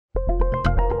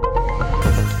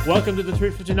Welcome to the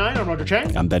 359. I'm Roger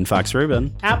Chang. I'm Ben Fox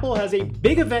Rubin. Apple has a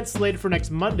big event slated for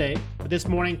next Monday, but this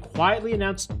morning quietly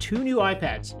announced two new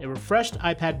iPads, a refreshed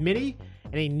iPad mini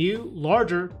and a new,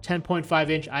 larger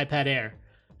 10.5-inch iPad Air.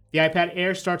 The iPad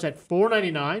Air starts at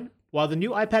 $499, while the new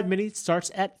iPad mini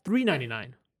starts at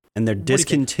 $399. And they're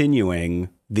discontinuing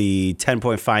the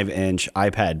 10.5-inch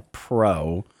iPad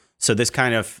Pro. So this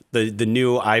kind of, the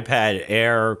new iPad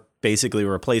Air basically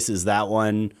replaces that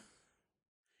one,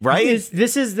 right?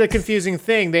 This is the confusing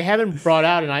thing. They haven't brought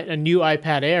out a new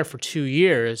iPad Air for 2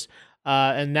 years.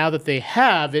 And now that they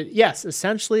have, it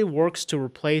essentially works to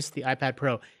replace the iPad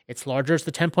Pro. It's larger. It's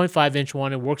the 10.5-inch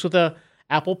one. It works with a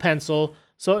Apple Pencil.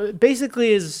 So it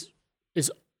basically is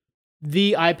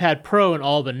the iPad Pro in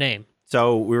all but name.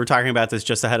 So we were talking about this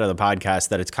just ahead of the podcast,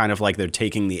 that it's kind of like they're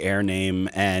taking the Air name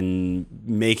and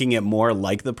making it more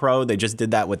like the Pro. They just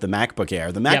did that with the MacBook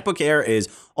Air. The MacBook Air is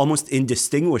almost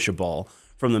indistinguishable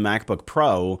from the MacBook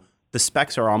Pro. The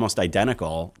specs are almost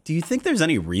identical. Do you think there's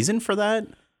any reason for that?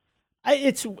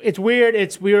 It's weird.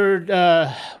 It's weird.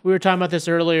 We were talking about this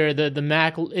earlier. The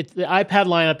iPad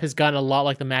lineup has gotten a lot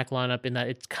like the Mac lineup in that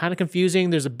it's kind of confusing.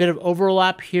 There's a bit of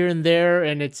overlap here and there,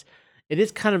 and it's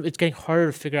getting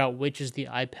harder to figure out which is the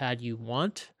iPad you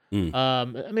want. I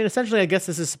mean, essentially, I guess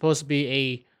this is supposed to be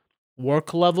a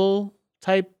work level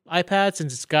type iPad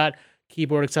since it's got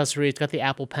keyboard accessory, it's got the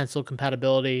Apple Pencil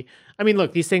compatibility. I mean,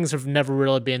 look, these things have never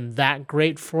really been that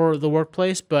great for the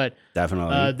workplace, but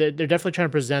definitely they're definitely trying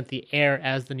to present the Air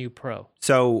as the new Pro.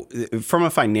 So, from a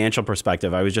financial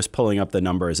perspective, I was just pulling up the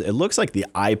numbers. It looks like the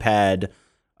iPad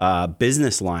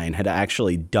business line had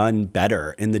actually done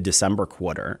better in the December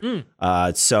quarter.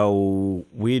 So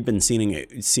we had been seeing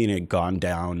it gone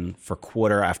down for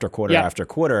quarter after quarter after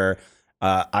quarter.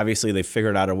 Obviously, they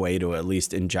figured out a way to at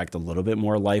least inject a little bit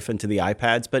more life into the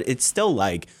iPads, but it's still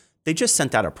like they just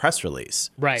sent out a press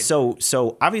release. Right.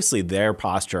 So obviously their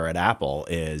posture at Apple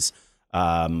is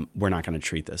we're not going to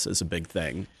treat this as a big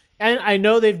thing. And I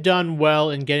know they've done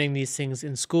well in getting these things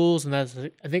in schools, and that's,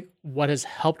 I think, what has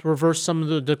helped reverse some of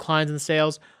the declines in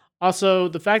sales. Also,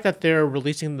 the fact that they're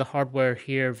releasing the hardware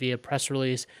here via press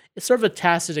release, it's sort of a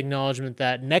tacit acknowledgement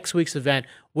that next week's event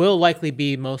will likely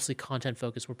be mostly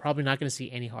content-focused. We're probably not going to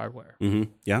see any hardware.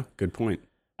 Yeah, good point.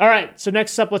 All right, so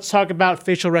next up, let's talk about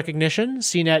facial recognition.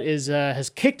 CNET has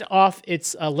kicked off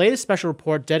its latest special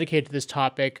report dedicated to this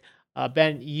topic.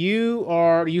 Ben, you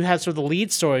had sort of the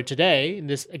lead story today in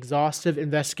this exhaustive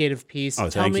investigative piece.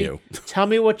 Thank you. Tell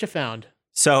me what you found.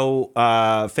 So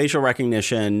facial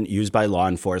recognition used by law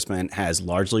enforcement has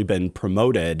largely been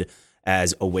promoted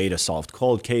as a way to solve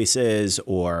cold cases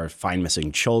or find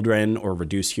missing children or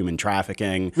reduce human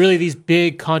trafficking. Really, these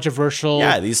big, controversial,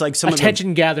 these like some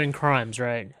attention-gathering crimes,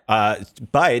 right?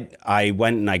 But I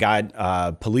went and I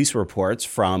got police reports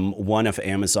from one of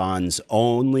Amazon's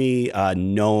only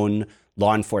known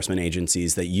law enforcement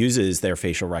agencies that uses their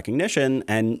facial recognition,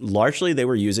 and largely they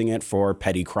were using it for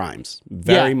petty crimes,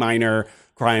 very minor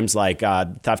crimes like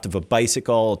theft of a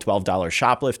bicycle, $12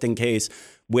 shoplifting case,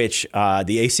 which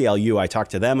the ACLU, I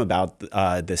talked to them about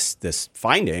this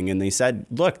finding, and they said,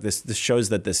 look, this shows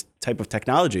that this type of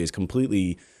technology is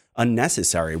completely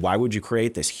unnecessary. Why would you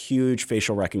create this huge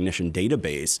facial recognition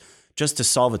database just to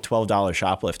solve a $12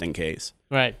 shoplifting case?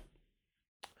 Right.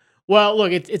 Well,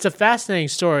 look, it's a fascinating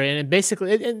story, and it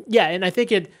basically, and I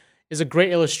think it is a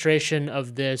great illustration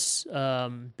of this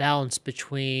balance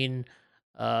between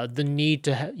the need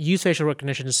to use facial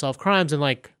recognition to solve crimes and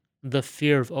like the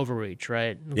fear of overreach,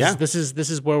 right? Yeah. This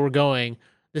is where we're going.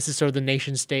 This is sort of the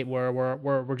nation state where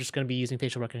we're just going to be using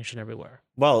facial recognition everywhere.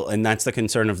 Well, and that's the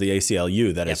concern of the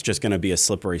ACLU, that it's just going to be a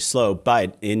slippery slope.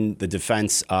 But in the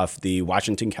defense of the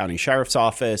Washington County Sheriff's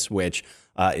Office, which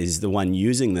is the one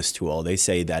using this tool, they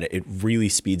say that it really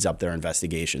speeds up their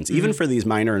investigations. Even for these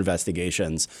minor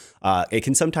investigations, it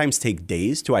can sometimes take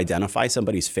days to identify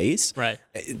somebody's face. Right.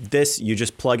 This, you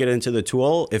just plug it into the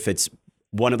tool. If it's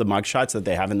one of the mugshots that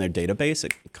they have in their database,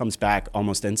 it comes back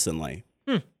almost instantly.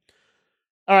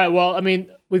 All right, well, I mean,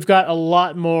 we've got a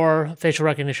lot more facial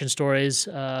recognition stories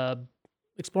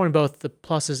exploring both the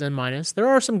pluses and minuses. There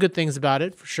are some good things about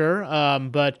it, for sure,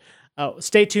 but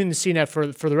stay tuned to CNET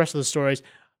for the rest of the stories.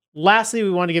 Lastly, we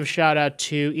want to give a shout-out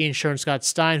to Ian Scher and Scott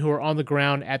Stein, who are on the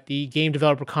ground at the Game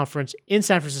Developer Conference in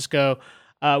San Francisco.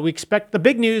 The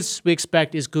big news we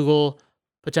expect is Google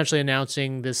potentially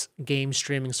announcing this game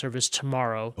streaming service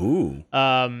tomorrow. Ooh.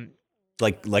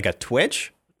 Like a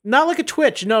Twitch? Not like a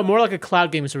Twitch, no, more like a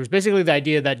cloud gaming service. Basically, the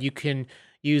idea that you can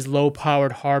use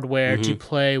low-powered hardware to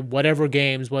play whatever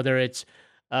games, whether it's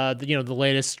the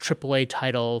latest AAA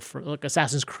title for like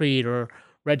Assassin's Creed or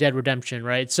Red Dead Redemption,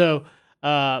 right? So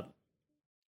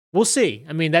We'll see.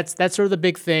 I mean, that's sort of the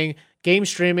big thing. Game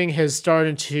streaming has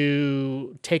started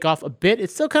to take off a bit.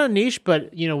 It's still kind of niche,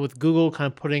 but with Google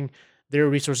kind of putting their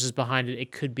resources behind it,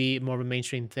 it could be more of a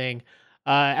mainstream thing.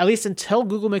 At least until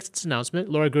Google makes its announcement,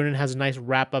 Laura Grunin has a nice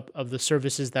wrap up of the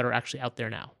services that are actually out there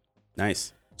now.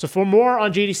 Nice. So for more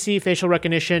on GDC, facial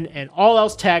recognition, and all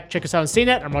else tech, check us out on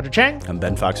CNET. I'm Roger Chang. I'm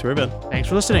Ben Fox Rubin. Thanks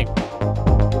for listening.